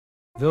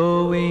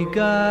Though we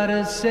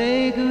gotta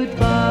say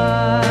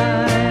goodbye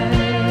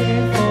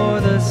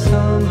for the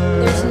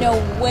summer. There's no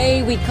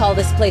way we'd call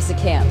this place a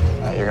camp.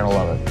 You're gonna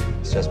love it.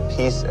 It's just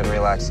peace and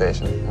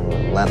relaxation and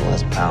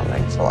relentless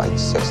pounding for like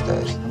 6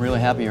 days. I'm really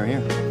happy you're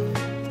here.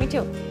 Me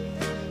too.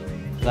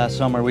 Last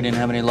summer, we didn't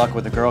have any luck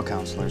with the girl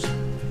counselors.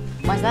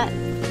 Why's that?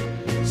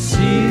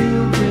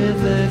 Sealed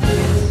with a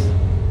kiss.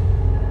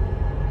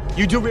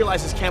 You do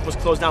realize this camp was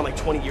closed down like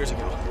 20 years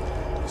ago.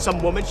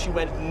 Some woman, she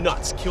went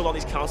nuts, killed all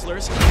these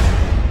counselors.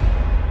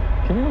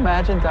 Can you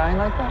imagine dying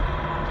like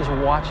that? Just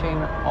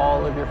watching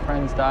all of your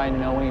friends die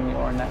knowing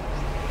you're next.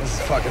 This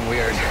is fucking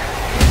weird.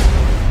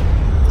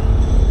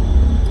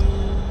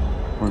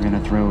 We're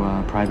gonna throw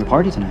a private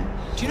party tonight.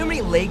 Do you know how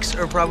many lakes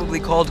are probably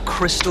called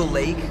Crystal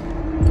Lake?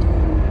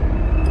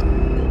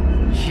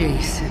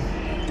 Jason.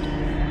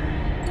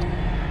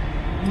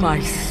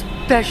 My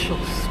special,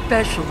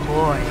 special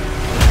boy.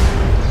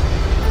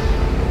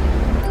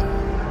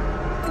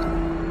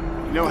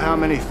 You know how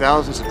many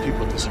thousands of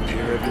people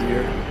disappear every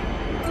year?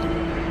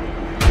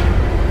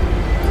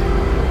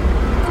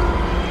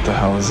 What the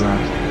hell is that?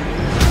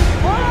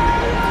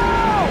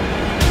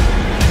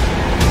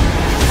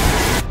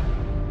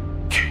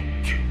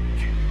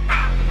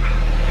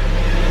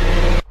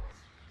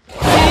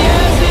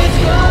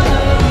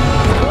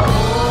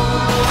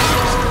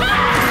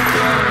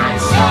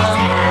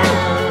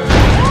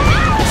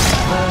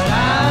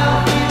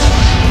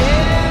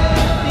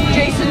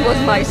 Jason was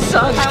my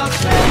son.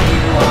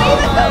 Leave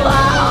us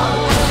alone!